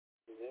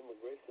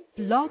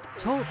Blog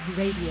Talk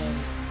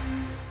Radio.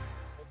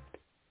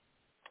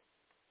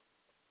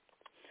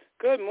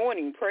 Good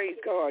morning. Praise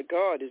God.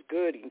 God is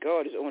good and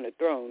God is on the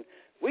throne.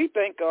 We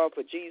thank God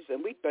for Jesus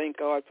and we thank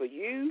God for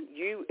you,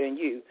 and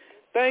you.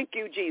 Thank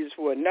you, Jesus,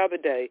 for another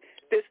day.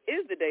 This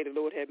is the day the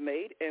Lord has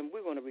made, and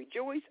we're going to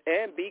rejoice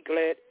and be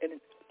glad in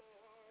it.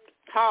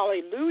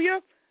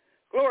 Hallelujah.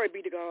 Glory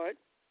be to God.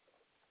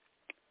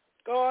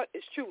 God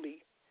is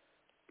truly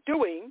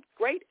doing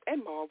great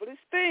and marvelous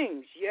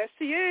things. Yes,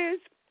 he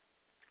is.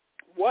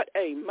 What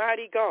a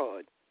mighty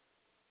God.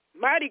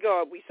 Mighty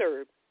God we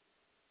serve.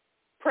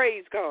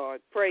 Praise God,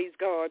 praise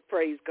God,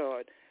 praise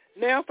God.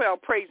 Now for our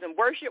praise and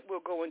worship, we'll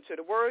go into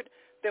the Word.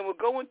 Then we'll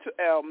go into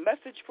our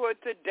message for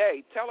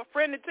today. Tell a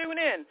friend to tune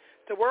in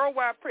to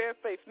Worldwide Prayer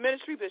Faith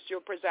Ministry. This is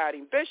your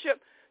presiding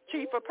bishop,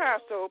 Chief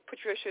Apostle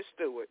Patricia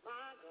Stewart.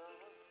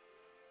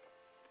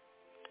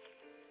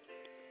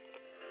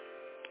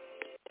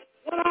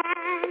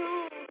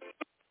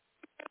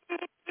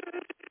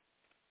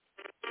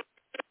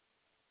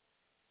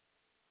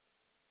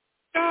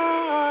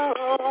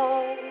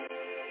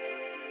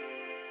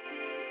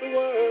 The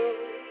world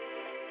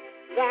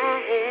thy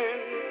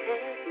hand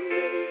hath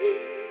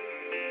made.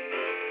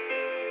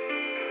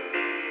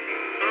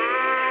 I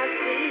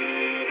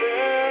see the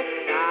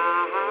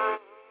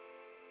stars,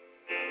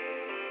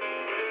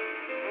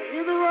 I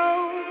hear the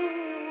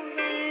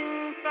rolling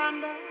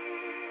thunder,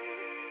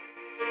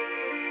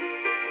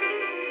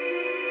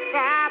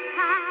 thy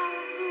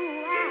power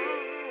throughout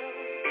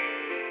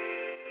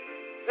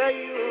the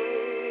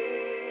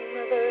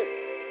universe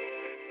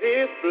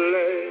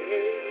display.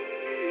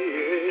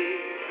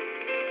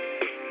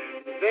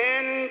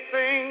 Then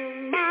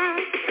sing my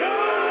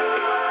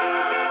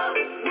soul,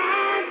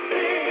 my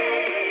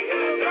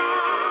Savior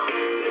God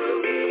to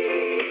me.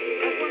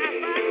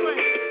 That's what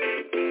I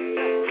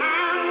sing.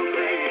 How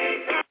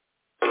great thou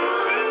art.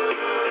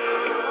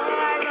 Oh,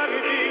 I love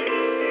you,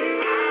 Jesus.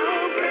 How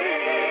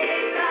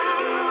great thou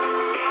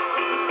art.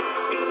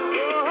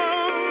 Oh,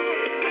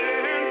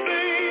 and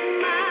sing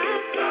my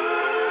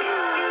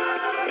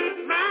soul,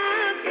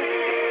 my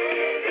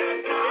Savior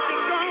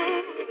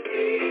God to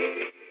me.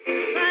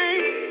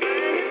 Sing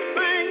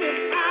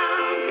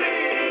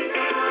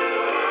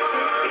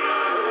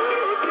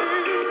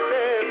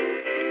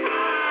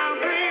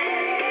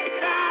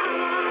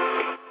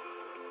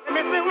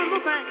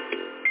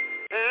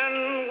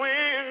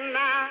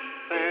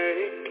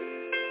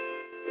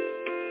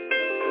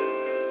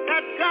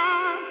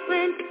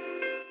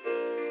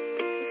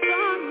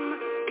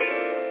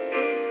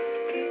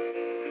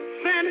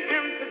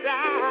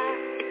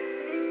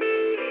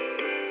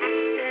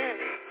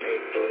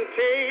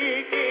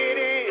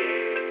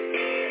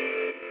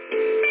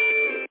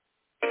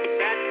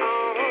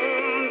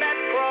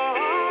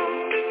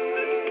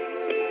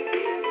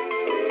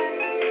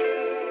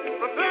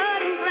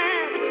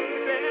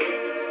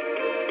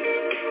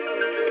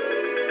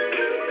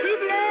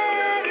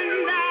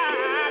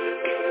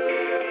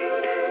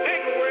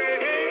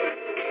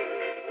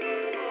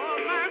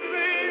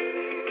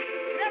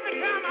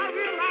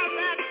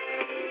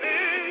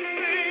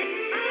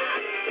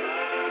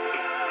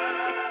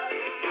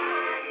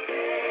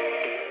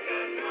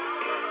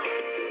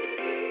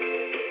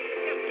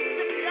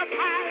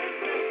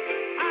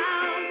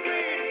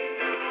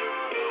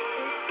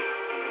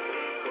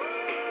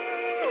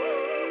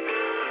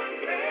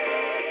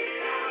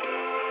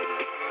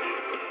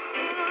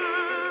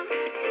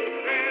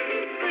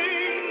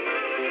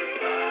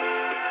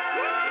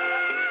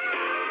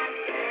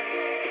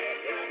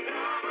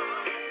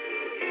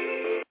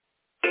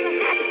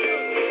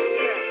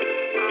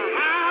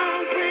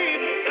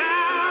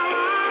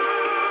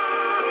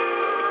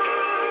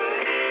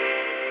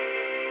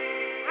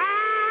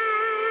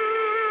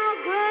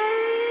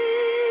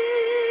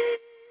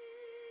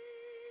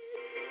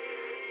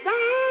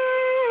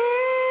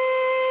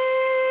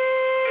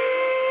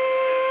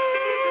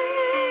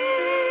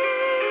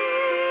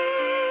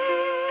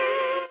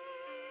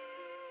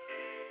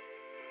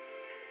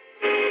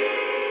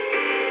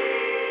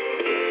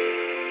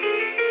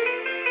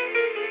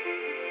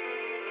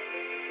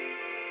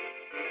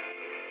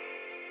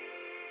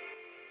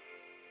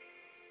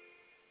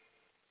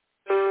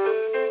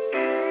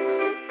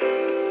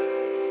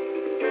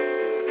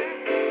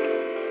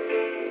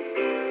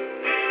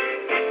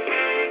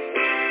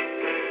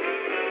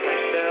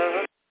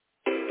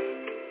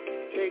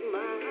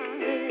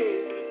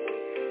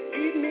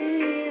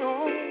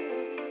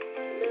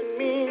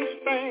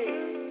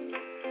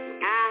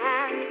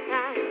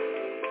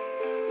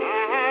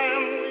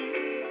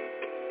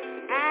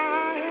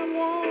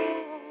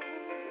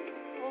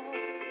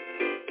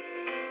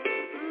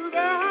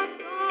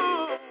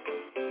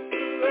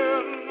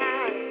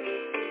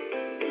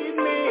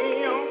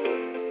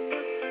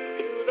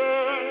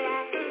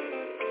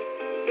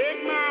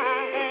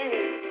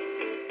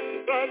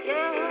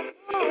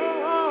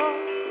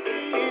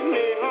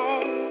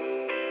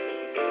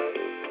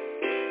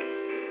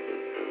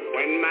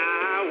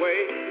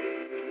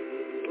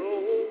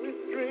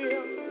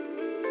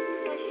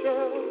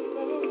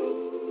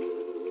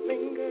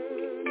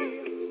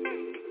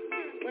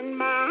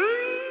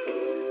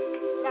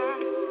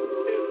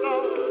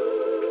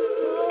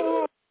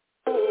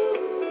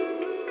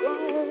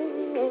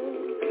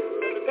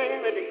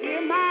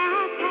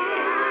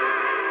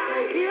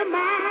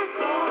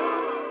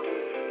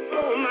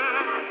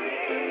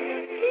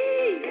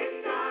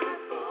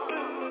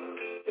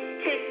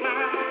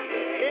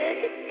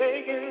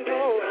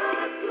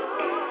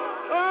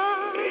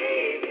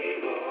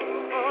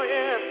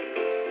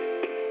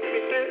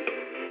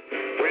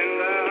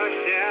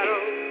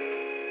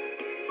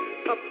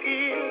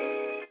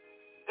appears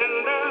and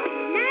the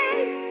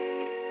night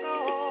so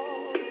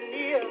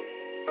near,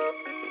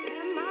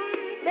 and my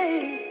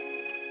day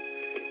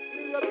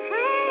is a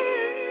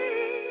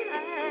pain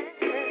has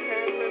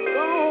been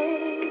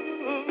gone.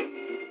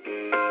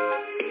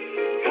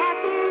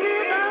 Happily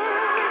the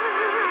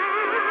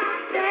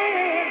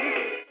day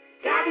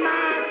got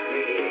my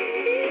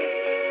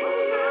feet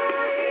on my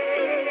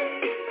head.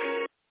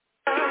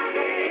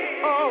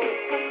 Oh,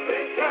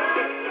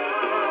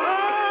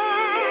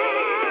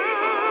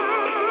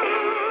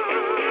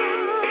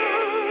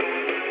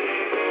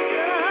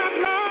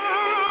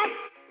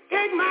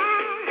 take my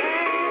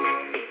hand,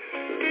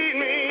 lead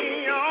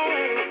me on,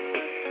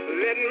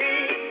 let me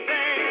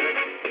stand.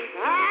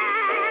 I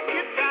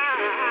get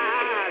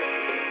tired,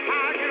 I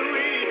get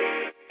weak,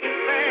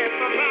 and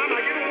sometimes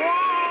I get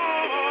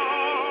worn.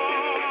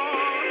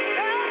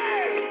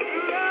 Hey,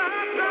 love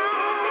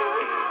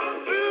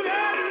through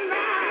the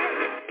night,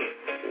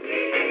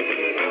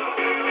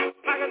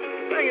 I can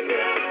sing it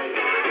there.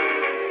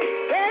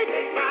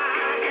 Take my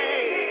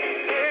hand,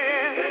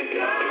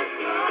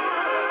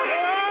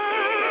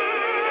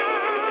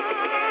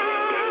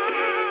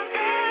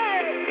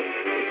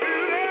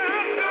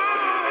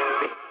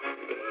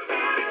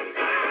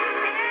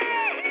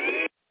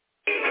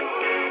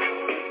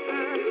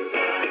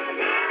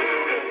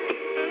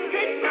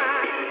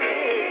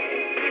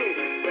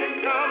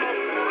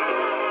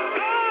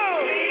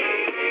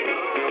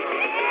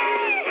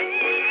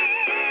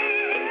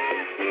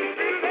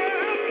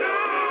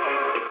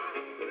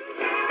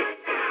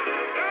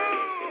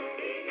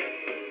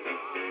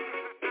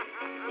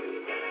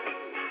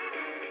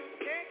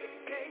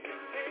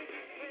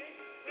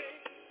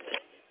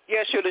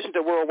 Yes, you listen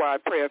to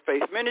Worldwide Prayer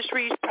Faith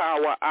Ministries,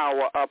 Power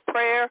Hour of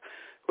Prayer,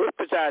 with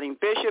presiding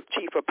Bishop,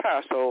 Chief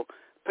Apostle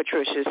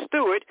Patricia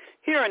Stewart,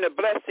 here in the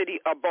blessed city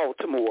of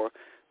Baltimore.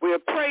 We are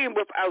praying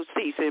without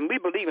ceasing. We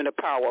believe in the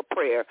power of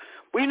prayer.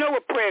 We know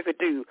what prayer could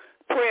do.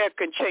 Prayer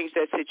can change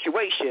that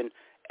situation,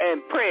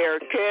 and prayer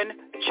can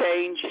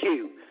change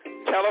you.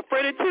 Tell a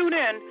friend to tune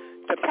in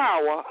to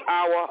Power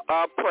Hour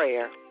of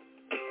Prayer.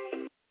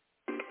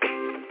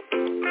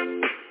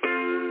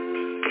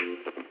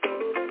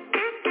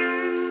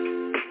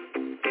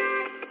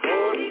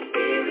 Holy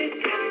Spirit,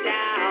 come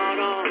down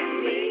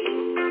on me.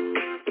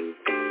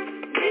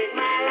 Make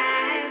my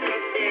life a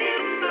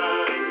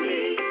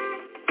symphony.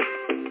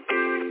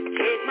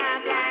 Take my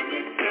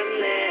blindness and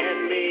let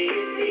me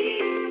see.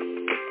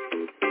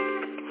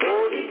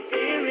 Holy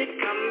Spirit,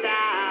 come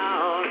down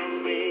on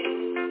me.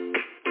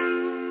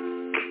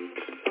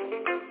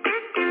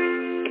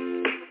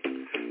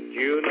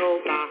 You know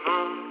my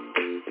heart,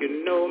 you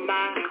know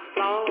my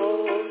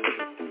flaws,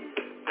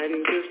 and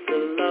you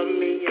still love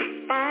me in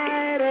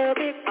spite of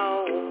it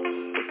all.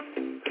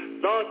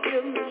 Lord,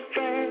 give me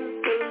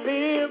strength to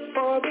live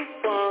for the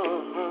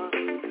one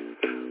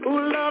who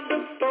loved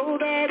us so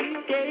that he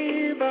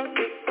gave us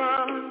his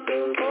son.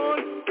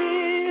 Holy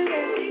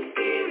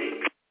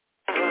Spirit,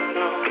 come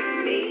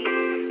on me.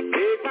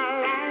 Make my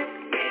life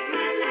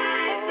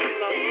a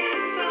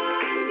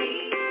symphony.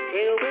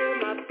 Take away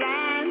my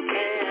blind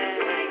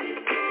hand,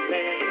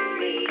 let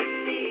me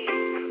see.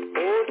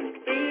 Holy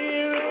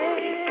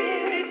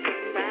Spirit,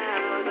 come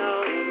down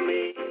on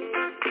me.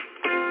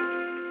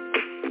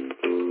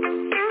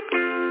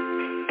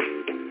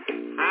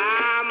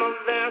 I'm a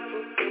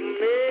vessel to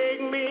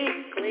make me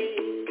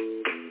clean.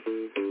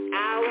 I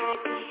want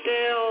to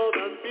show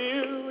the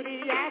beauty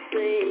I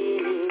see.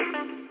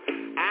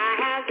 I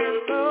have the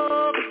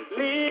love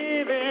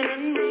living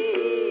in me.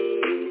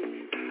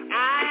 I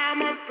am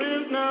a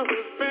prisoner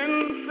who's been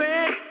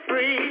set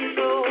free.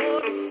 So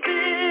Holy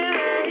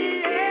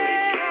Spirit,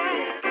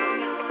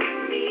 come on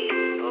me.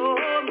 Oh,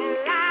 my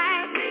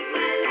life, make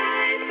my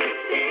life a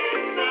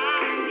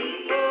symphony.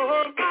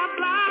 Oh, my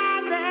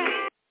blindness,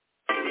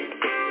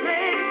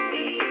 let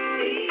me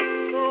see.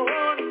 Oh,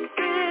 Holy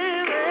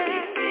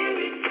Spirit,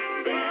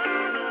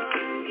 down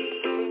on me.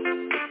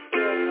 Oh,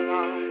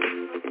 Lord.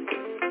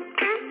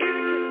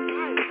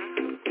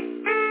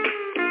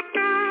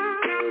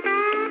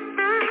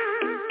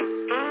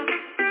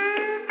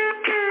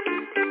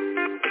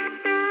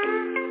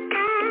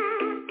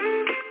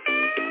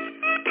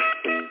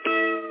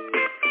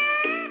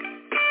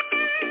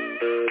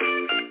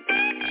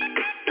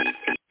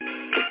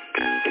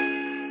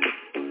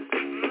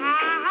 I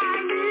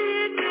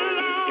need you,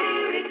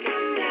 Lord, to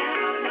come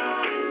down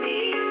on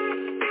me.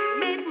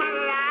 Make my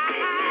life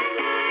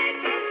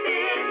a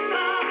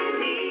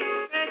symphony.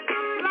 Make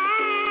my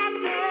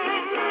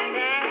blindness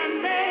and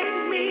make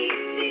me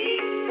see.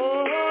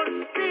 Holy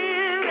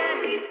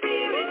Spirit,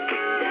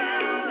 come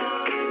down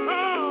on me.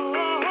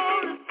 Oh,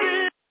 Holy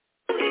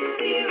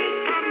Spirit,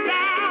 come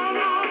down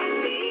on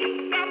me.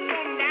 Come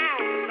down now.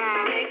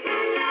 Make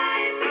my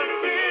life a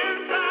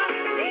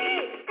symphony.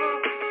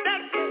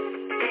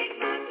 Make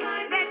my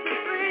life let me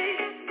free.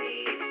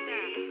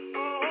 Oh,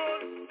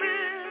 Holy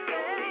Spirit,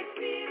 Holy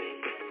Spirit,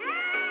 come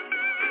on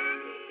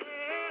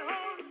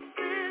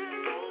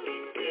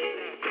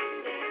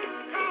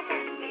down.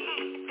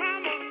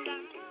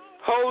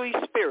 Holy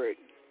Spirit,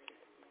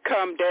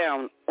 come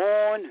down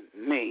on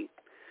me.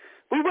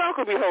 We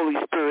welcome you, Holy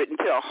Spirit,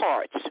 into our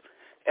hearts,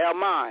 our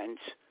minds,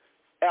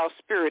 our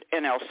spirit,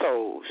 and our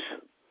souls.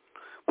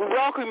 We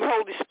welcome you,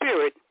 Holy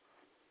Spirit,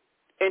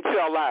 into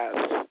our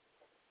lives,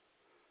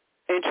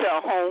 into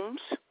our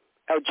homes,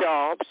 our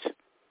jobs,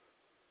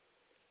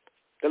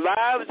 the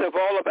lives of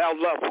all of our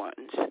loved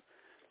ones.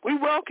 We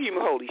welcome you,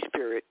 Holy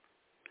Spirit.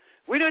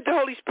 We know the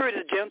Holy Spirit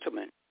is a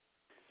gentleman,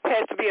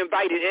 has to be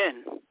invited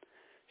in.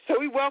 So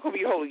we welcome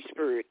you, Holy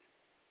Spirit,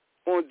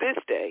 on this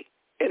day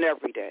and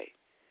every day.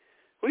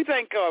 We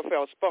thank God for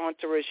our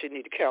sponsor,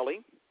 Shanita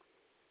Kelly,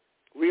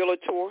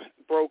 realtor,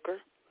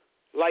 broker,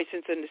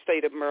 licensed in the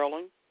state of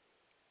Maryland,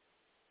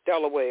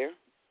 Delaware,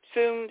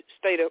 soon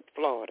state of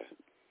Florida.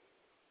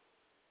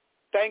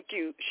 Thank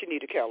you,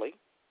 Shanita Kelly.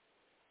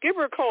 Give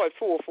her a call at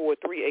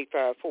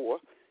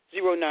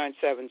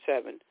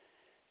 443-854-0977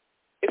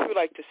 if you'd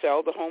like to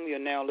sell the home you're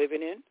now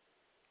living in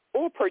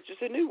or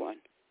purchase a new one.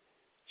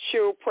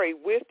 She'll pray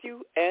with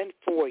you and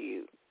for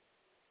you.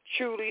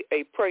 Truly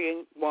a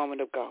praying woman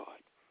of God.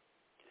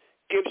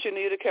 Give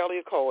Shanita Kelly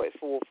a call at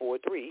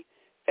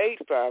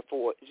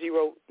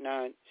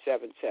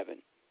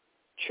 443-854-0977.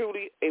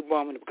 Truly a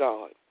woman of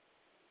God.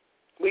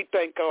 We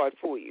thank God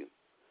for you.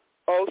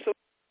 Also,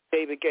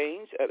 David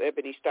Gaines of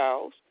Ebony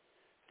Styles,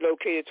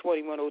 located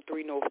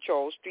 2103 North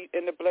Charles Street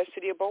in the blessed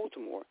city of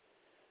Baltimore.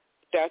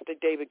 Dr.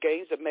 David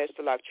Gaines, a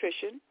master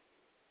electrician,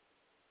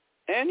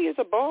 and he is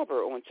a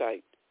barber on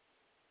site.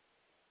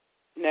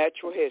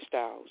 Natural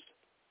hairstyles.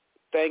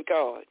 Thank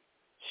God.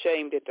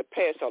 Shame that they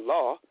pass a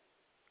law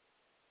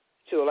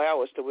to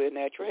allow us to wear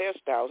natural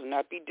hairstyles and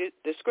not be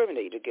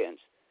discriminated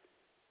against.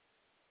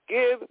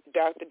 Give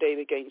Dr.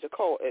 David Gaines a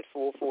call at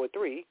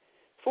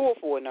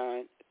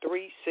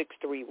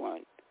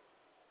 443-449-3631.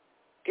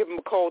 Give him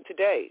a call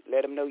today.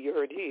 Let him know you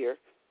heard here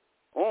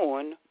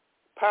on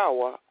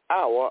Power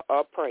Hour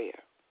of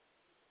Prayer.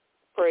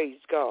 Praise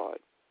God.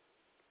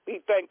 We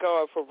thank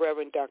God for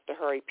Reverend Dr.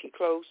 Harry P.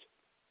 Close,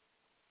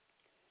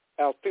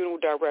 our funeral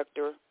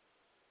director,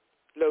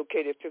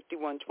 located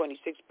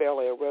 5126 Bel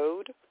Air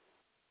Road,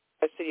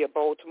 the city of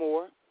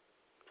Baltimore.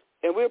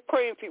 And we're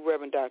praying for you,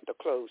 Reverend Dr.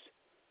 Close.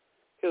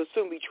 He'll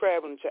soon be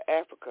traveling to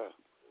Africa.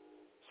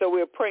 So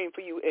we're praying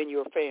for you and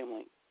your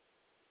family.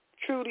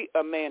 Truly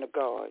a man of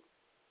God.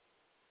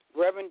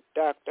 Reverend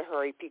Dr.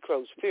 Harry P.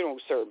 Close Funeral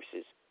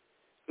Services,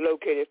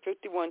 located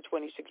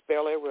 5126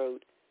 Bel Air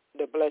Road,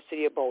 the blessed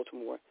city of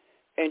Baltimore.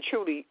 And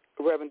truly,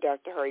 Reverend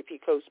Dr. Harry P.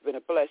 Close has been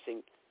a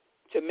blessing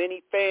to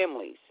many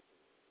families,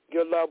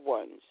 your loved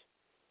ones.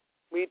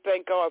 We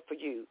thank God for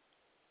you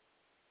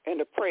and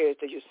the prayers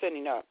that you're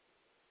sending up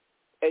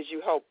as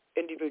you help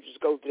individuals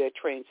go through their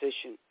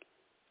transition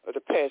or the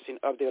passing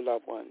of their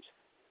loved ones.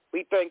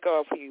 We thank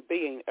God for you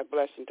being a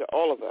blessing to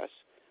all of us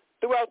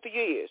throughout the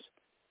years.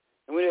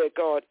 And we know that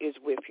God is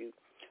with you.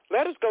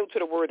 Let us go to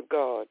the Word of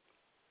God.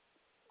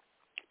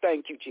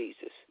 Thank you,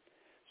 Jesus.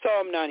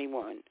 Psalm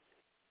 91.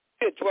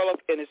 He that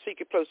dwelleth in the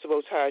secret place of the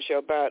Most High shall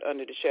abide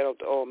under the shadow of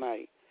the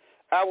Almighty.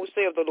 I will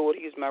say of the Lord,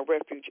 He is my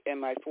refuge and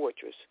my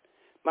fortress.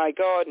 My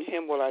God, in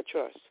Him will I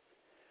trust.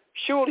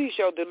 Surely He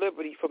shall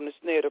deliver thee from the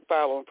snare of the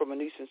fowler and from a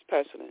nuisance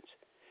pestilence.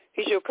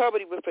 He shall cover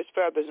thee with His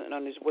feathers, and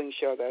on His wings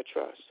shall thou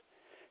trust.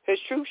 His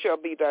truth shall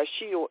be thy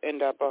shield and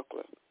thy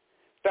buckler.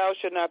 Thou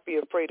shalt not be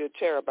afraid of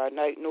terror by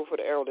night, nor for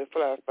the arrow that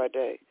flieth by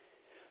day,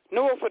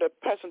 nor for the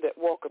pestilence that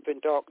walketh in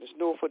darkness,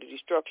 nor for the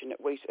destruction that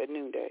wastes at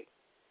noonday.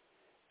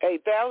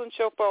 1,000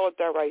 shall fall at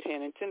thy right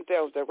hand, and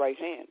 10,000 at thy right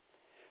hand,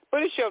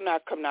 but it shall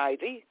not come nigh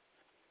thee.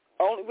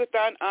 Only with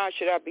thine eyes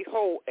shalt thou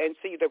behold and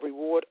see the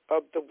reward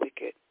of the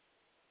wicked.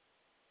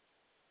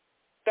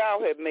 Thou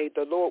hast made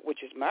the Lord,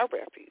 which is my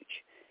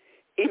refuge,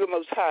 even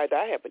Most High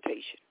thy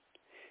habitation.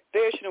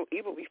 There shall no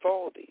evil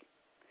befall thee,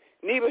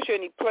 neither shall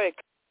any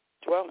plague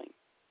dwelling.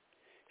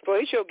 For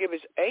He shall give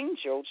His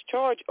angels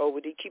charge over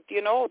thee, keep thee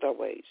in all thy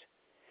ways.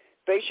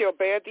 They shall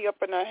bear thee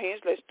up in thy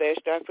hands, lest dash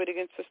thy foot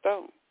against a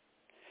stone.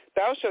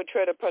 Thou shalt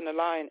tread upon the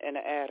lion and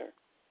the adder.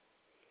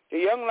 The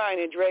young lion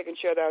and dragon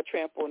shall thou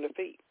trample on the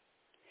feet,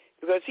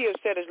 because He has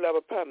set His love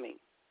upon me.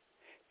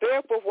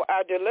 Therefore will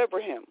I deliver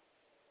him.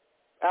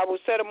 I will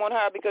set him on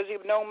high, because He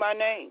hath known my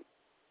name.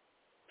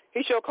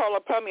 He shall call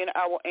upon me, and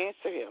I will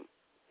answer him.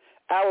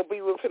 I will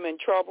be with him in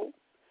trouble.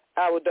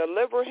 I will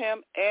deliver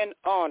him and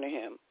honor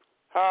him.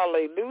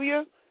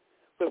 Hallelujah.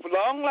 With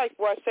long life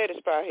will I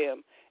satisfy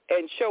him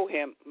and show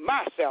him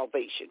my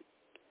salvation.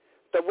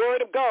 The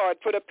word of God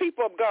for the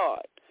people of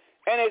God.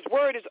 And His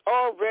word is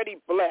already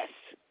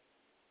blessed.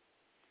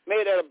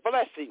 Made it a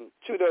blessing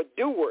to the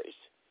doers,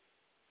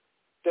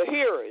 the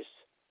hearers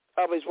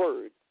of His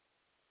word.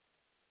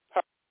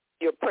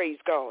 Hallelujah. Praise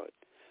God.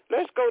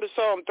 Let's go to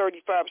Psalm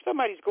 35.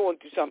 Somebody's going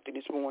through something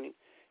this morning,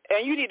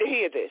 and you need to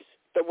hear this,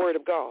 the word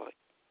of God.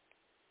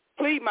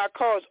 Plead my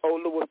cause, O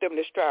Lord, with them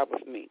that strive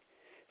with me.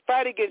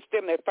 Fight against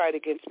them that fight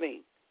against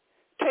me.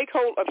 Take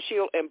hold of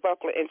shield and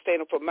buckler, and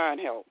stand up for mine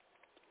help.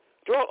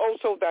 Draw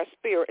also thy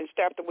spear, and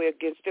stab the way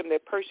against them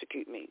that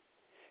persecute me.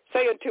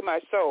 Say unto my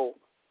soul,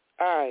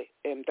 I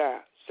am thy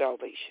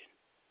salvation.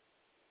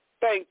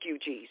 Thank you,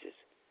 Jesus.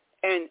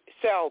 and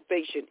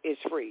salvation is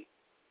free.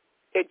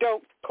 It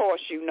don't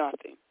cost you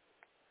nothing.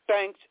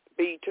 Thanks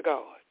be to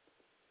God.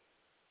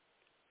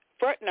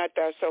 Fret not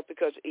thyself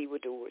because of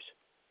evildoers,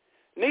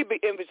 neither be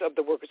envious of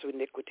the workers of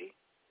iniquity,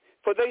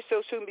 for they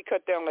shall soon be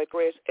cut down like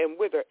grass and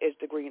wither as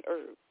the green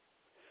herb.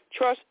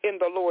 Trust in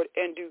the Lord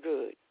and do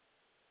good.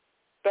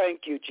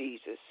 Thank you,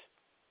 Jesus.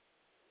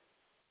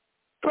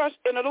 Trust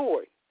in the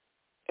Lord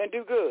and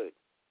do good.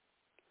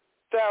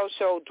 Thou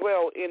shalt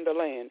dwell in the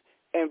land,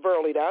 and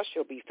verily thou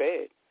shalt be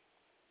fed,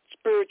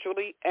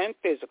 spiritually and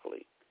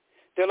physically.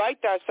 Delight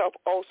thyself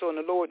also in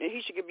the Lord, and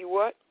he shall give you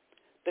what?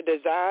 The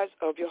desires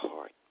of your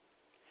heart.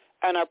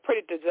 And I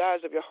pray the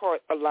desires of your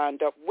heart are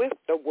lined up with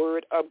the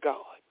word of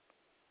God.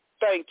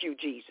 Thank you,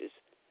 Jesus.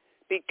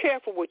 Be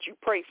careful what you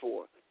pray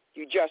for.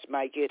 You just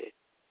might get it.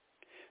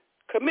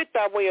 Commit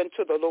thy way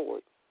unto the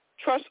Lord.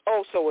 Trust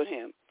also in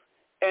him,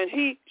 and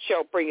he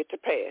shall bring it to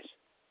pass.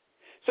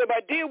 So, my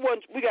dear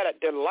ones, we got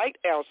to delight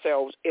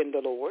ourselves in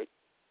the Lord.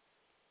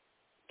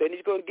 Then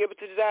he's going to give us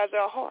the desires of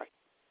our heart.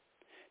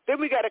 Then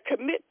we got to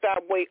commit thy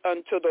way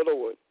unto the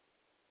Lord.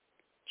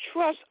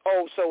 Trust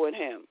also in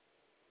him,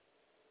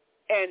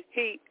 and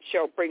he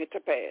shall bring it to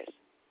pass.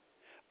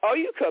 Are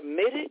you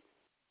committed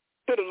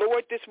to the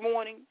Lord this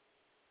morning?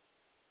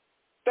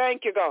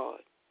 Thank you, God.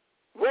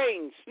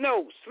 Rain,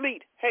 snow,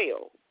 sleet,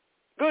 hail,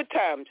 good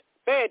times,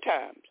 bad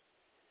times.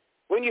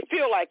 When you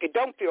feel like it,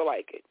 don't feel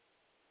like it.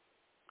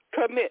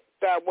 Commit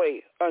thy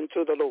way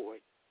unto the Lord.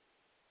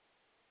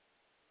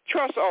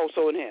 Trust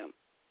also in him,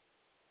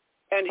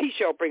 and he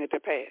shall bring it to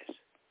pass.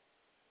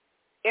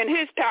 In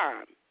his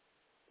time,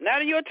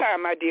 not in your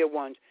time, my dear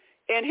ones,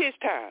 in his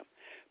time.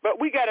 But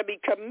we got to be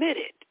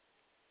committed,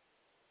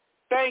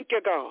 thank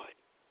you, God,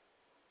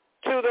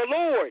 to the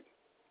Lord,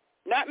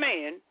 not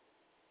man,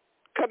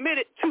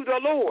 committed to the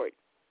Lord.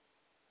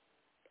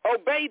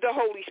 Obey the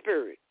Holy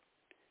Spirit.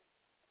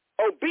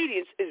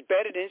 Obedience is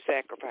better than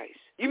sacrifice.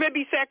 You may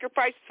be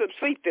sacrificing some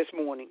sleep this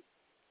morning.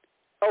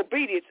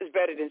 Obedience is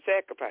better than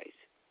sacrifice.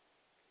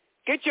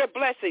 Get your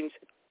blessings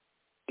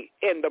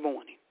in the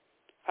morning.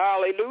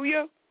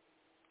 Hallelujah.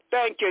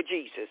 Thank you,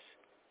 Jesus.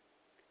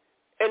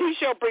 And he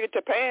shall bring it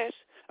to pass.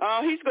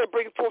 He's going to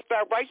bring forth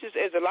thy righteousness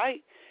as the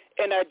light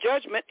and thy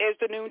judgment as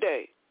the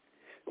noonday.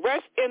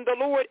 Rest in the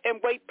Lord and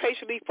wait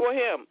patiently for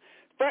him.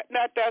 Fret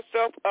not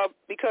thyself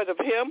because of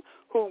him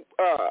who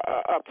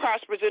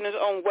prospers in his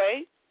own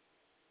way.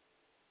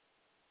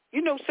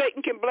 You know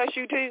Satan can bless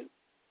you too.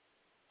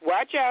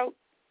 Watch out.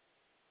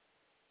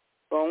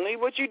 Only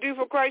what you do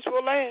for Christ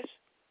will last.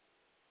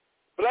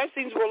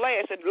 Blessings will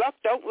last, and luck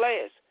don't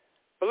last.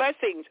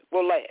 Blessings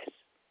will last.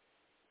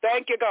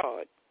 Thank you,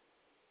 God.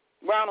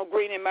 Ronald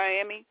Green in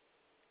Miami.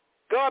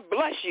 God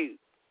bless you,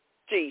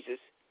 Jesus.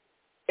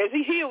 As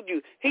he healed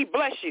you, he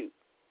blessed you.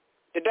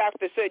 The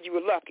doctor said you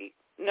were lucky.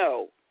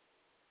 No,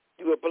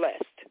 you were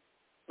blessed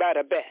by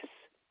the best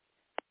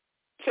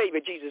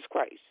Savior, Jesus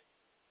Christ.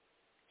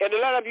 And a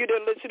lot of you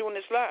that listen on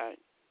this line,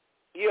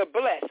 you're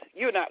blessed.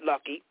 You're not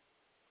lucky.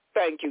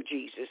 Thank you,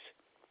 Jesus.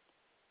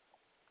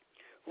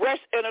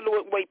 Rest in the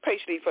Lord and wait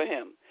patiently for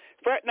him.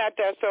 Fret not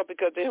thyself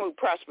because of him who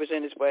prospers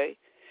in his way,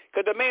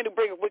 because the man who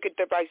bringeth wicked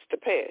devices to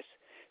pass.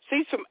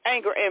 Cease from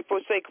anger and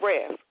forsake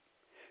wrath.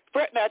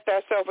 Fret not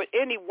thyself in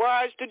any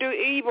wise to do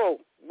evil.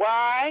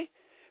 Why?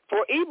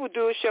 For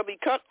evildoers shall be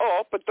cut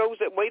off, but those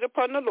that wait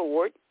upon the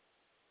Lord,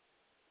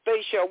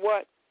 they shall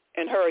what?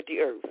 Inherit the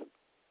earth.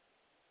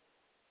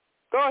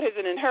 God has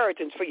an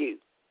inheritance for you.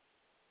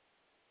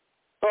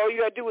 All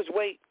you got to do is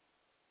wait.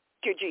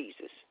 Thank you,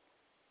 Jesus.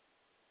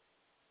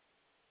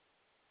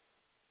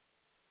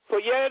 For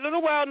yet a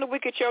little while and the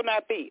wicked shall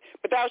not be,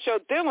 but thou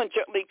shalt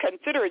diligently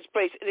consider his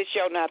place, and it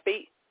shall not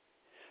be.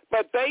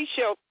 But they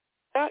shall,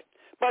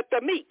 but the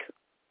meek,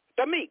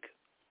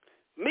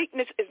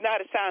 meekness is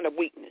not a sign of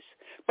weakness,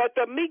 but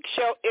the meek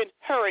shall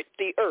inherit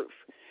the earth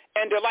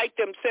and delight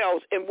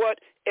themselves in what?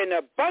 In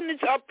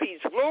abundance of peace.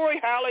 Glory,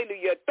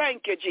 hallelujah.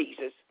 Thank you,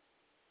 Jesus.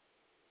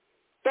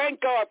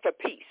 Thank God for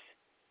peace.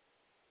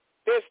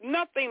 There's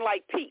nothing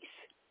like peace.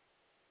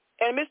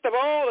 In the midst of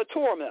all the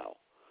turmoil,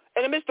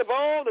 in the midst of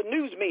all the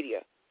news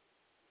media,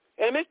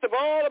 in the midst of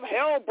all of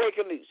hell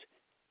breaking loose,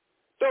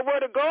 the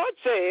word of God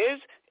says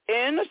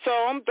in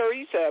Psalm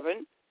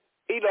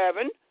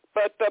 37:11,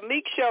 but the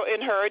meek shall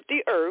inherit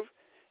the earth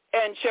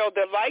and shall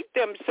delight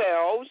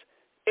themselves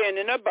in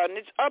an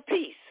abundance of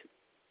peace.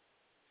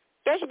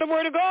 That's what the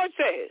word of God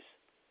says.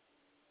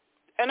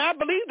 And I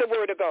believe the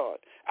word of God.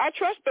 I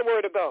trust the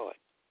word of God.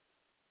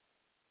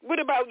 What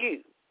about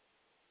you?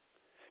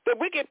 The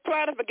wicked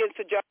plotteth against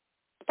the just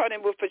upon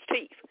him with his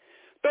teeth.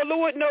 The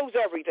Lord knows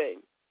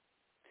everything.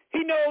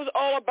 He knows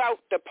all about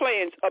the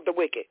plans of the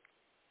wicked.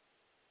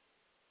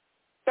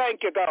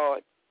 Thank you,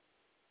 God.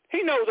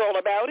 He knows all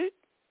about it.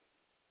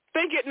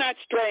 Think it not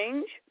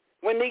strange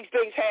when these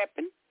things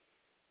happen.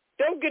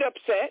 Don't get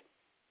upset,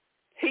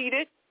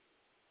 heated,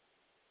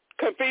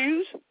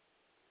 confused.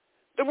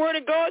 The word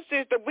of God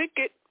says the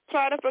wicked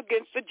plotteth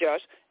against the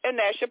just and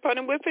gnash upon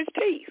him with his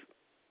teeth.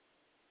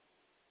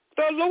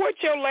 The Lord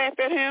shall laugh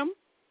at him,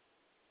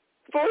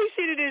 for he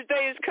see that his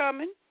day is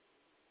coming.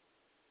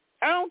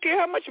 I don't care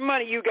how much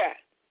money you got.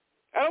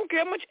 I don't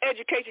care how much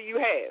education you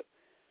have.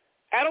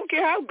 I don't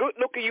care how good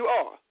looking you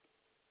are.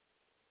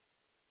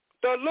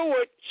 The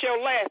Lord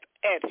shall laugh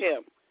at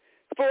him,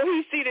 for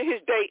he see that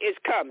his day is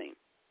coming.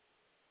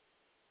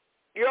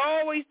 You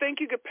always think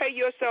you can pay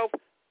yourself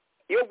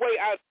your way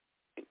out.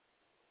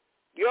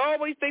 You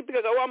always think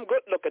because, oh, I'm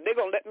good looking, they're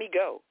going to let me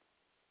go.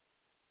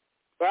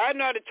 But I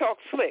know how to talk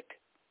slick.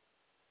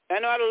 I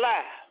know how to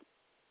lie.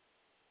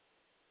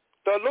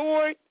 The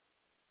Lord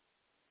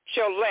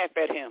shall laugh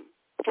at him,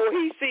 for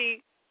he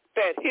see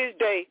that his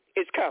day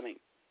is coming.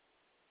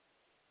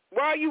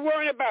 Why are you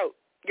worrying about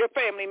your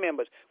family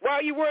members? Why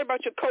are you worrying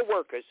about your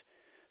coworkers?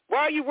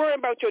 Why are you worrying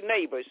about your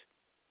neighbors?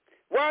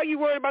 Why are you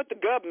worrying about the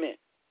government?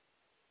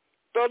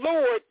 The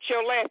Lord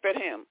shall laugh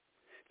at him,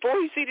 for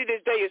he see that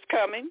his day is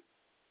coming.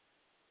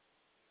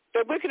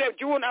 The wicked have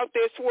drawn out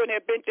their sword and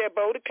have bent their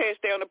bow to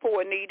cast down the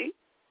poor and needy.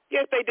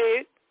 Yes, they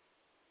did.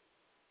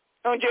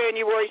 On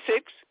January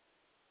 6th,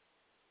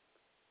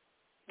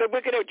 the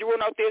wicked have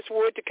drawn out their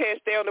sword to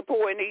cast down the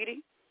poor and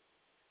needy.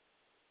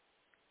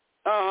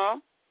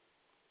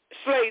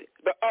 Slay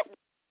the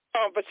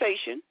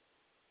conversation.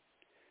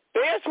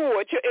 Their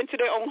sword shall enter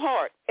their own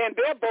heart, and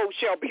their bow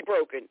shall be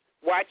broken.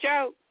 Watch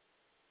out.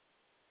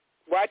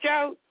 Watch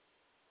out.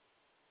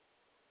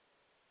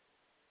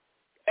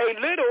 A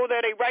little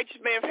that a righteous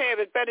man have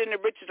is better than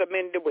the riches of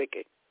men and the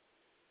wicked.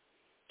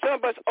 Some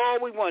of us, all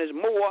we want is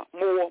more,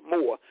 more,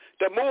 more.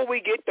 The more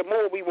we get, the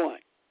more we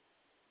want.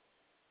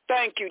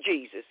 Thank you,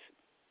 Jesus.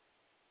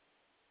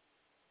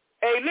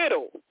 A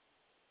little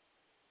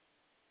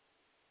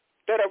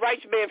that a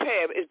righteous man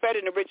have is better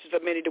than the riches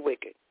of many of the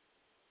wicked.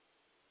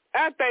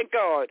 I thank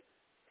God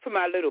for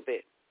my little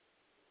bit.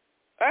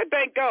 I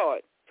thank God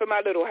for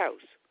my little house.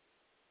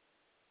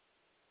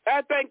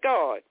 I thank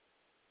God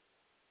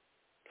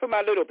for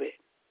my little bit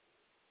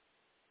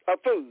of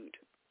food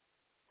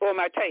on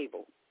my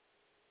table.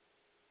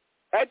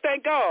 I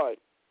thank God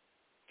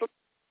for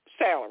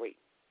salary.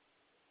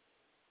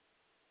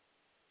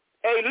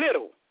 A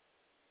little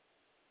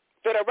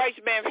that a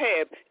righteous man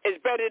have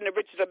is better than the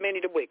riches of many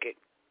of the wicked.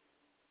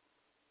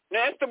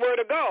 Now, that's the word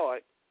of God.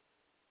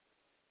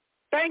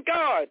 Thank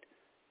God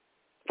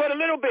for the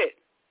little bit.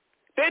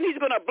 Then he's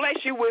going to bless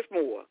you with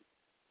more.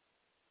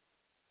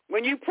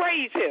 When you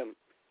praise him,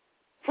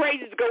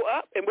 praises go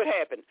up, and what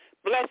happens?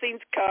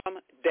 Blessings come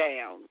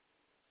down.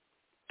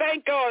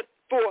 Thank God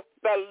for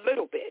the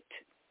little bit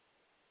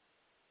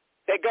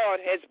that God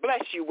has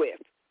blessed you with.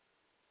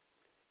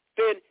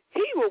 Then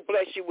he will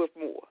bless you with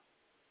more.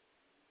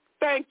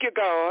 Thank you,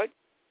 God.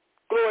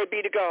 Glory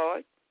be to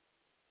God.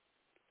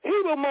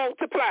 He will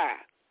multiply.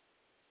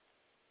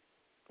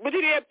 But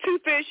did he have 2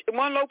 fish and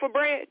 1 loaf of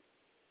bread?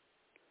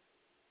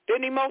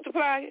 Didn't he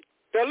multiply it?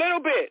 A little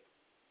bit.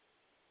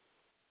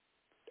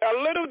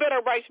 A little that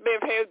a righteous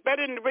man has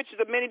better than the riches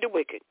of many the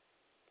wicked.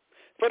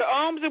 For the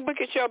arms of the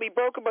wicked shall be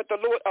broken, but the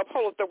Lord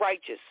upholdeth the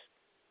righteous.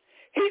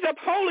 He's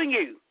upholding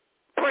you,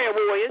 prayer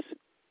warriors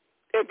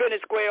in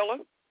Venezuela.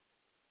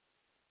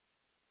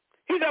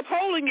 He's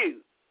upholding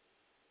you,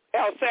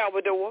 El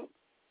Salvador,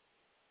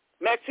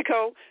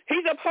 Mexico.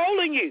 He's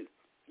upholding you,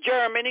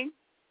 Germany.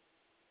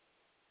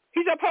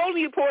 He's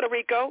upholding you, Puerto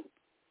Rico.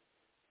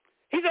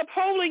 He's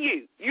upholding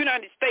you,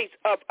 United States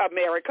of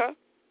America,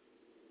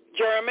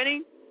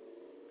 Germany,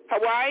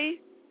 Hawaii.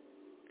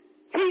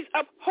 He's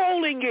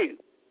upholding you.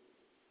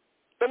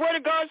 The word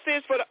of God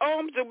says, for the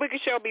arms of the wicked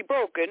shall be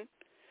broken,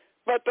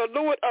 but the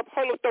Lord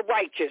upholdeth the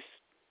righteous.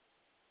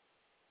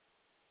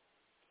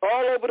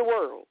 All over the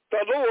world,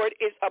 the Lord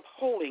is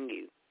upholding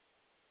you.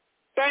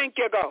 Thank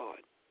you, God,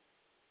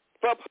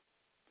 for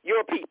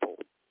your people,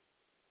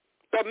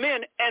 the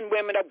men and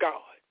women of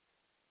God.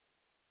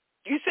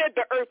 You said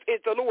the earth is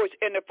the Lord's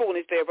and the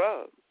fullness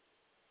thereof.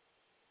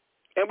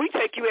 And we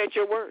take you at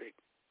your word.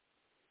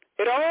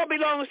 It all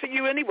belongs to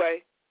you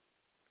anyway.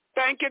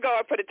 Thank you,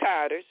 God, for the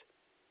tithers.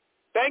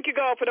 Thank you,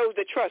 God, for those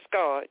that trust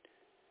God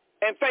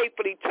and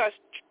faithfully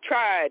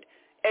tried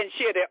and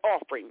share their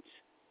offerings.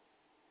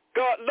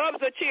 God loves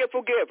a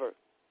cheerful giver.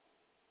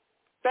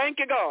 Thank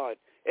you, God.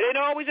 It ain't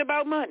always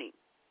about money,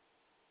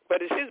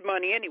 but it's his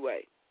money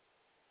anyway.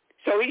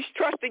 So he's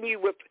trusting you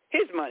with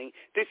his money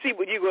to see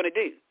what you're going to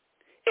do.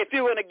 If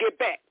you're going to give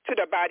back to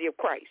the body of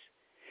Christ.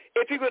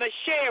 If you're going to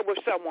share with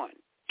someone.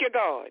 Thank you,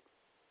 God.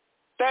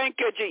 Thank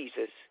you,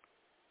 Jesus.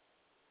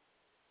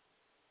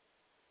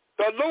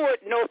 The Lord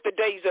knows the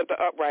days of the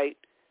upright,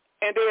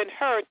 and their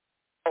inheritance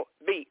will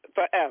be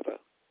forever.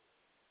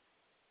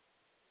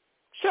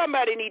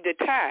 Somebody need to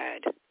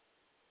tithe.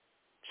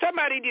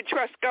 Somebody need to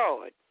trust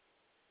God.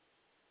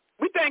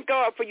 We thank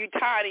God for you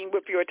tithing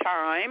with your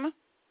time.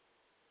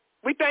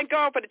 We thank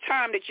God for the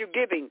time that you're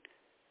giving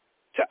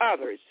to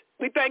others.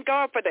 We thank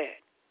God for that.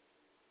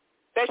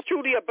 That's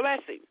truly a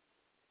blessing.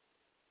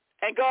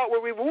 And God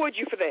will reward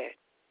you for that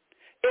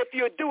if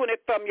you're doing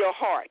it from your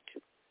heart.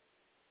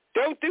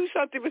 Don't do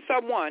something for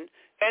someone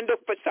and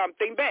look for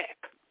something back.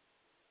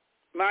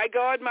 My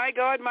God, my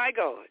God, my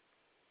God.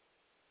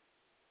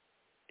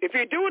 If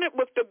you're doing it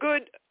with the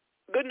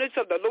goodness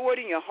of the Lord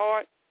in your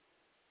heart,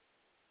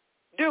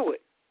 do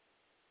it.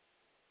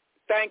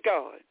 Thank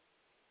God.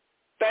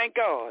 Thank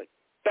God.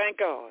 Thank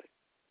God.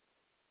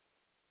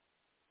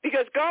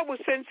 Because God will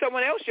send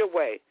someone else your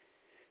way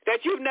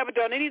that you've never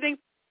done anything,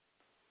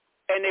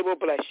 and they will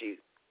bless you.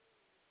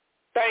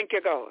 Thank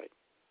you, God.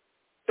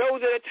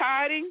 Those that are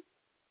tithing,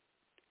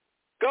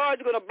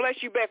 God's going to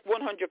bless you back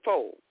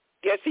 100-fold.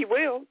 Yes, he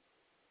will.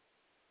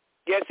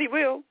 Yes, he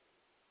will.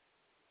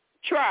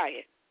 Try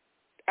it.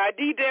 I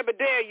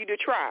dare you to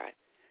try.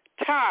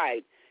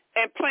 Tithe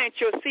and plant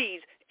your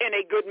seeds in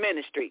a good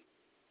ministry.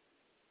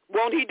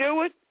 Won't he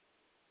do it?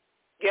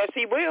 Yes,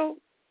 he will.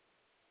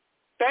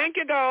 Thank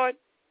you, God.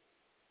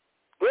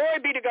 Glory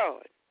be to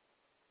God.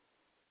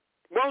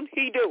 Won't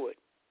he do it?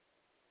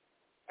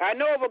 I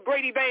know of a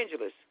great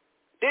evangelist.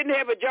 Didn't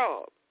have a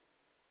job,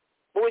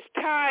 but was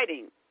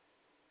tithing.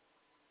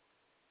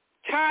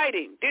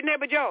 Tithing. Didn't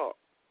have a job.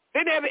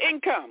 Didn't have an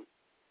income.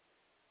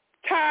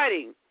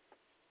 Tithing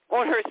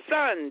on her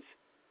son's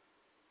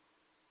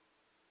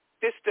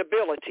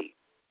disability.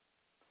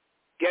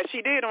 Yes,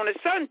 she did, on his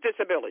son's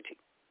disability.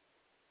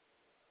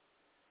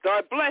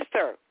 God blessed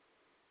her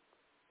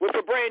with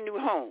a brand new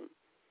home.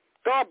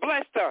 God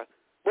blessed her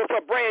with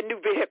a brand new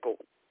vehicle.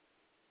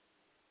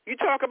 You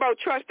talk about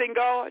trusting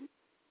God.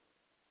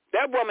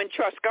 That woman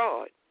trusts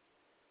God.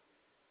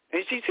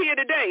 And she's here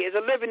today as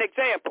a living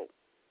example.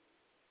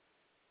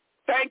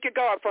 Thank you,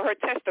 God, for her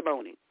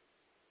testimony.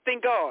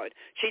 Thank God.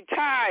 She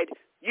tithed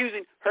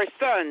using her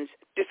son's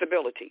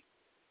disability.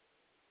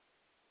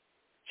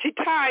 She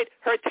tied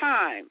her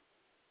time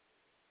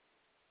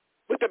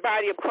with the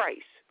body of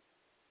Christ.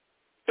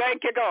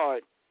 Thank you,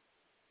 God,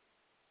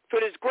 for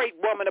this great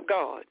woman of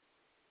God,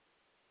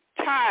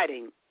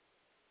 tithing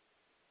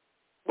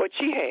what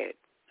she had,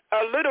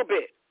 a little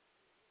bit.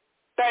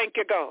 Thank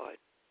you, God.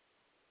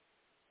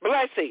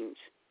 Blessings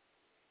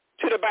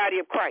to the body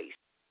of Christ.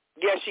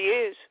 Yes, she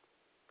is.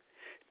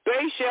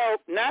 They shall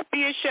not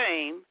be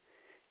ashamed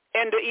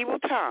in the evil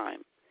time,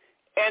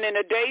 and in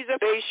the days of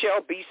they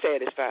shall be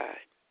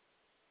satisfied.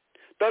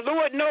 The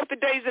Lord knoweth the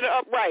days of the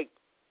upright.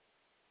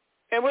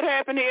 And what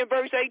happened here in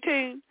verse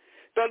 18?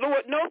 The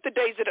Lord knoweth the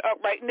days of the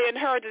upright, and their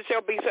inheritance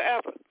shall be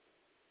forever.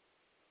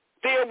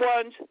 Dear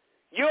ones,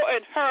 your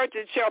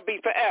inheritance shall be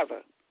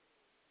forever.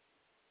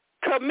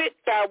 Commit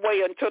thy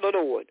way unto the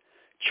Lord.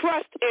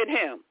 Trust in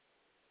him.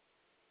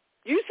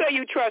 You say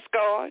you trust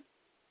God.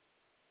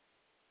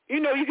 You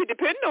know you can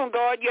depend on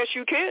God. Yes,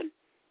 you can.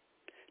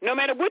 No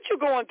matter what you're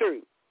going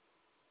through.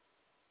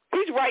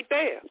 He's right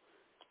there.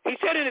 He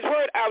said in his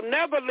word, I'll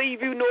never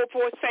leave you nor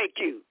forsake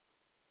you.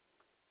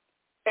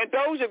 And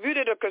those of you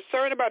that are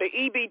concerned about an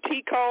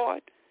EBT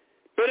card,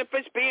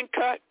 benefits being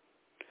cut,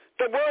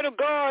 the word of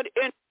God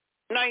in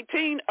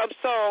 19 of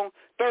Psalm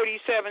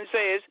 37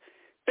 says,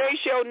 they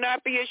shall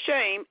not be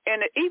ashamed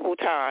in the evil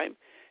time,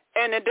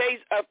 and in the days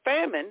of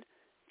famine,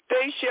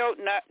 they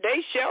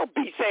shall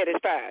be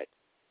satisfied.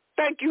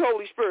 Thank you,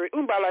 Holy Spirit.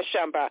 Umbala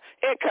shamba,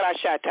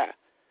 ekarashata.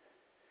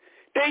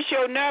 They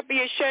shall not be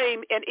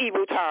ashamed in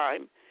evil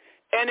time,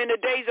 and in the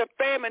days of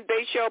famine,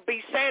 they shall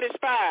be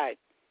satisfied.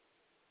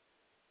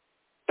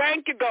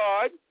 Thank you,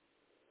 God.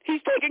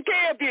 He's taking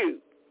care of you.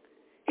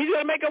 He's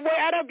going to make a way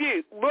out of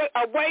you,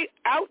 a way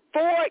out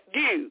for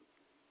you.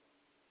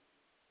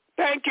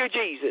 Thank you,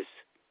 Jesus.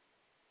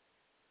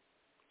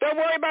 Don't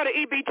worry about an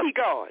EBT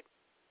card.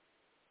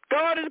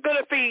 God is going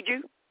to feed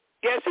you.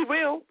 Yes, he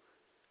will.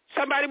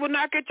 Somebody will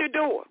knock at your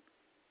door.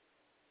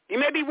 You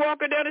may be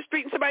walking down the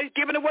street and somebody's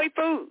giving away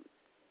food.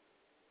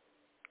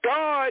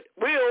 God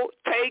will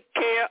take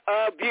care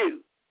of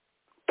you.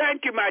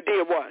 Thank you, my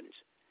dear ones.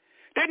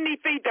 Didn't he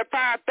feed the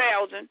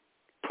 5,000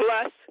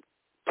 plus?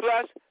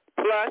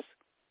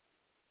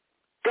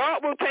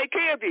 God will take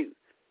care of you.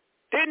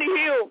 Didn't he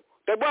heal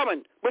the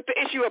woman with the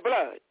issue of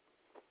blood?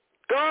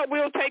 God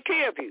will take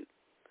care of you.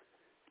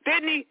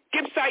 Didn't he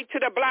give sight to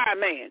the blind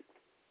man?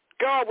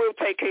 God will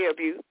take care of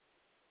you.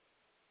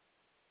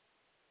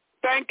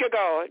 Thank you,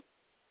 God.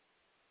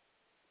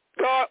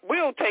 God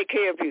will take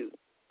care of you.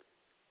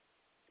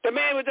 The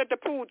man was at the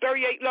pool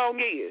 38 long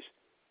years.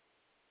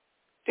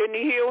 Didn't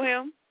he heal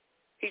him?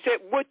 He said,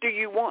 what do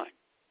you want?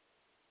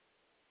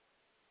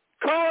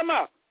 Call him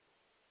up.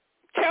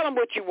 Tell him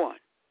what you want.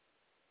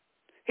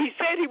 He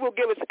said he will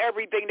give us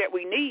everything that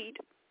we need,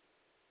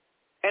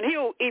 and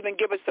he'll even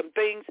give us some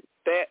things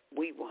that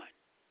we want.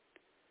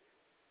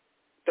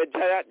 The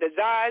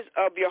desires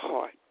of your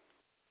heart.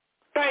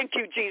 Thank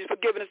you, Jesus, for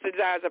giving us the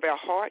desires of our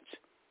hearts.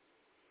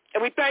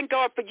 And we thank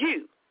God for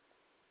you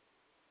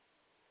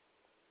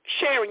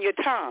sharing your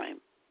time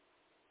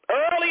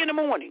early in the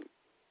morning,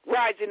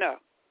 rising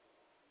up,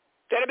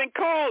 that have been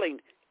calling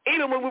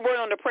even when we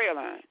weren't on the prayer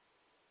line.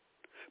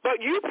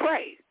 But you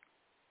pray.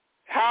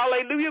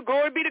 Hallelujah,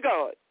 glory be to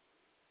God.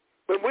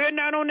 When we're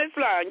not on this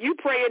line, you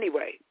pray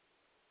anyway.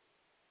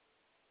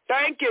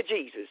 Thank you,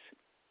 Jesus.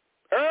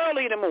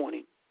 Early in the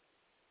morning.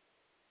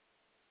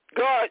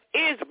 God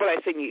is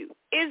blessing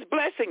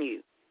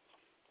you,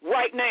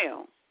 right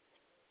now,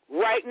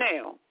 right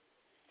now,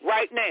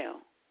 right now.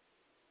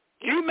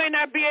 You may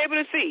not be able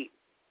to see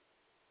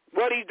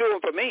what he's doing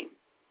for me,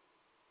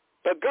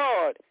 but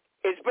God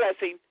is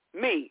blessing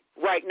me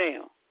right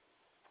now.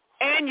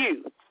 and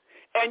you.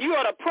 And you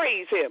ought to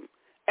praise him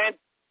and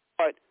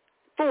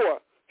for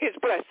his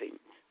blessings.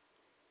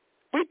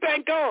 We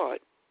thank God.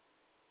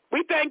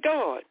 We thank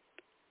God.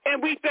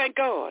 And we thank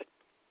God.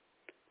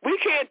 We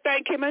can't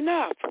thank him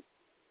enough.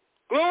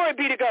 Glory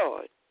be to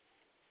God.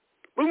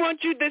 We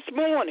want you this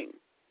morning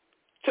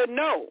to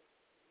know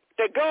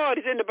that God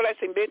is in the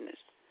blessing business.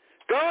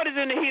 God is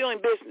in the healing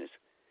business.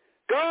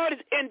 God is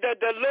in the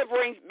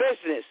delivering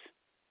business.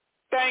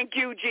 Thank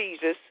you,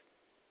 Jesus.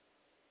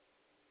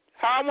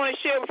 How I want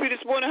to share with you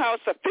this morning how a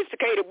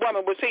sophisticated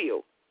woman was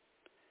healed.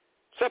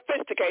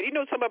 Sophisticated. You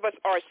know some of us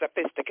are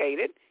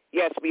sophisticated.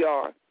 Yes, we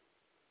are.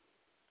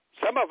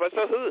 Some of us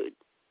are hood.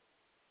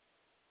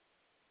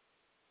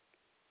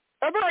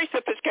 A very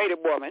sophisticated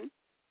woman,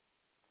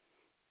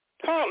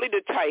 hardly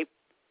the type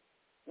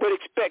would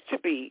expect to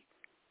be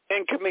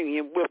in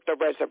communion with the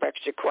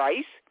resurrection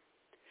Christ,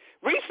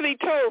 recently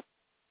told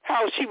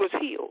how she was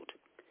healed.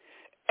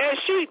 As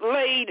she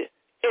laid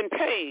in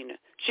pain,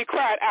 she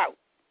cried out,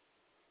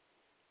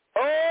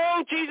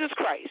 "Oh, Jesus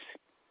Christ,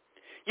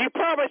 you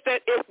promised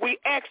that if we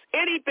ask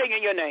anything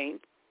in your name,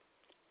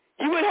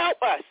 you would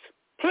help us.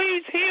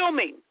 Please heal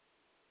me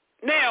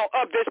now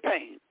of this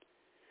pain."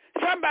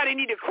 Somebody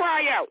need to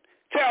cry out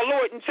to our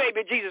Lord and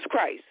Savior Jesus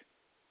Christ.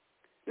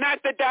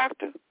 Not the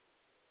doctor,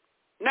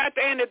 not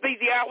the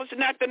anesthesiologist,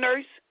 not the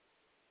nurse,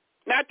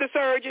 not the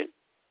surgeon,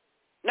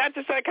 not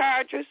the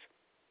psychiatrist.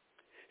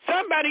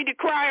 Somebody need to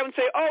cry out and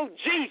say, "Oh,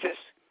 Jesus,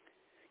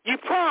 you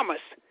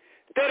promised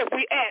that if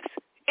we ask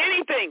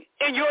anything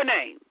in your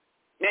name."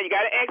 Now, you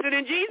got to ask it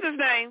in Jesus'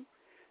 name,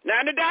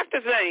 not in the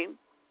doctor's name.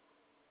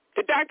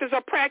 The doctors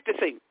are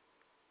practicing.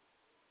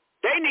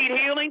 They need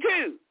healing,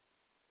 too.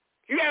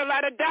 You got a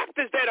lot of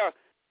doctors that are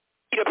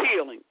in need of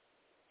healing.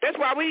 That's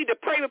why we need to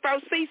pray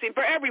without ceasing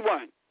for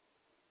everyone.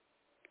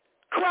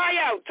 Cry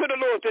out to the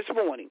Lord this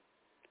morning.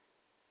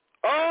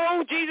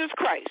 Oh, Jesus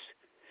Christ,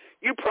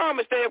 you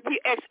promised that if we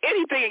ask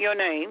anything in your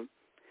name,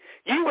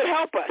 you would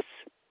help us.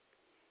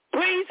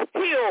 Please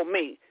heal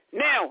me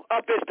now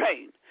of this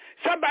pain.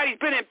 Somebody's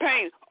been in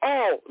pain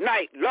all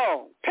night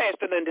long,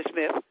 Pastor Linda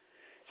Smith.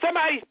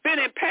 Somebody's been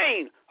in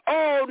pain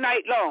all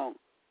night long,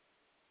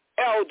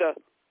 Elder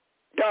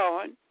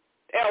Dawn,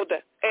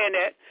 Elder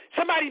Annette.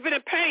 Somebody's been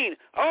in pain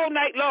all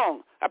night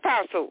long,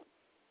 Apostle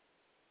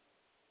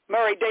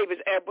Murray Davis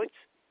Edwards.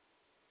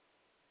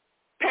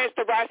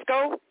 Pastor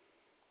Roscoe,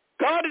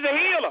 God is a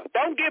healer.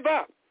 Don't give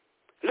up.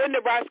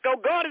 Linda Roscoe,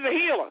 God is a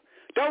healer.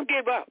 Don't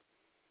give up.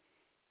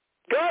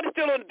 God is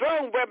still on the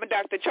throne, Reverend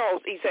Dr.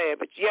 Charles E.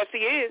 Savage. Yes, he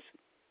is.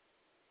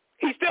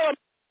 He's still on.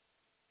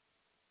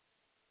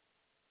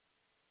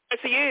 Yes,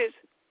 he is.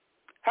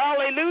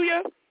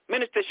 Hallelujah,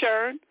 Minister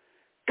Sharon.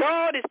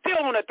 God is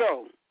still on the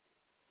throne.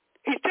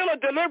 He's still a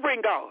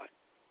delivering God.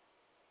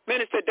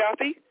 Minister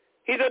Duffy,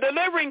 he's a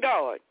delivering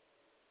God.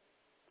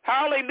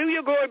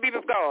 Hallelujah, glory be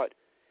with God.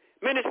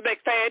 Minister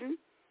McFadden,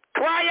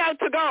 cry out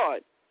to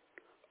God.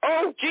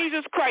 Oh,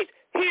 Jesus Christ,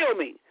 heal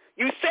me.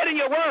 You said in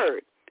your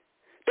word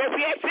that if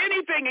we ask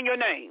anything in your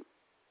name,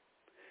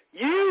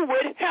 you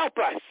would help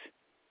us.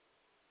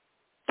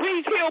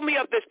 Please heal me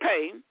of this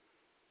pain.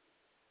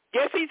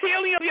 Yes, he's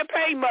healing of your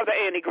pain, Mother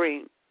Annie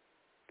Green.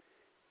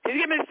 He's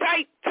giving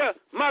sight to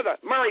Mother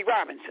Murray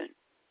Robinson.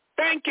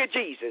 Thank you,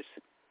 Jesus.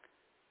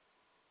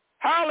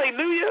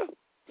 Hallelujah,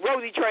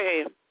 Rosie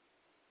Trahan.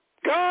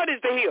 God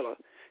is the healer.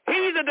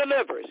 He's the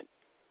deliverer.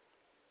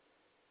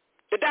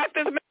 The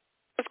doctors know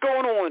what's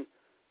going on,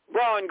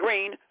 Ron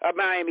Green of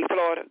Miami,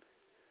 Florida.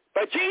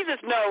 But Jesus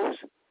knows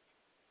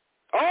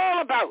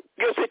all about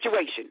your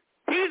situation.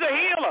 He's a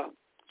healer,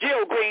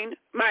 Jill Green,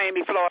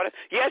 Miami, Florida.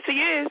 Yes, he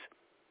is.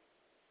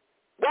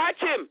 Watch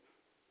him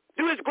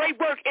do his great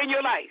work in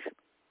your life.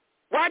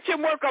 Watch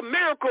him work a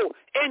miracle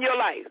in your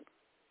life.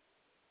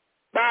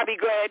 Bobby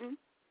Gladden.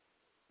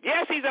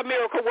 Yes, he's a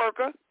miracle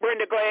worker,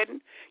 Brenda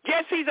Gladden.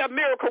 Yes, he's a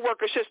miracle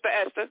worker, Sister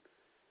Esther.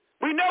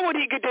 We know what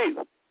he could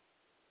do.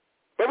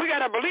 But we got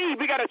to believe,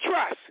 we got to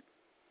trust.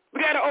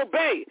 We got to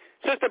obey,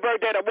 Sister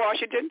Burdetta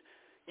Washington.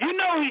 You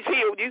know he's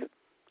healed you.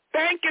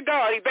 Thank you,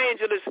 God,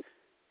 Evangelist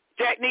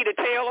Jack Nita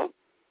Taylor.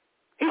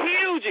 He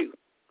healed you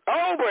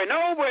over and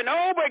over and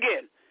over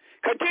again.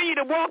 Continue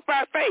to walk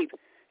by faith,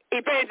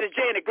 Evangelist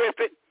Janet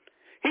Griffith.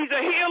 He's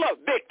a healer,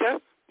 Victor.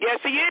 Yes,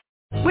 he is.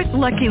 With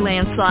Lucky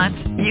Land Slots,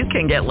 you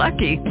can get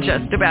lucky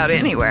just about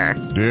anywhere.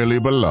 Dearly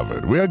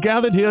beloved, we are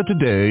gathered here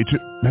today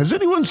to... Has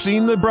anyone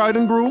seen the bride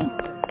and groom?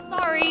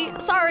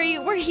 Sorry,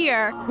 we're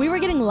here. We were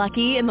getting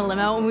lucky in the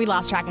limo and we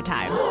lost track of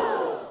time.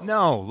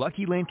 No,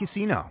 Lucky Land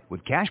Casino,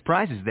 with cash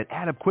prizes that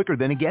add up quicker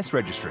than a guest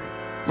registry.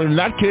 In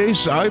that case,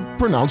 I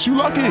pronounce you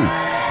lucky.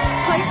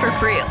 Play for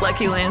free at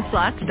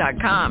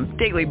LuckyLandSlots.com.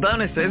 Daily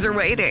bonuses are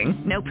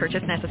waiting. No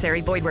purchase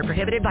necessary. Void where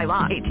prohibited by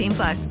law.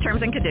 18+.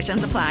 Terms and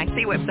conditions apply.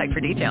 See website for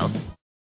details.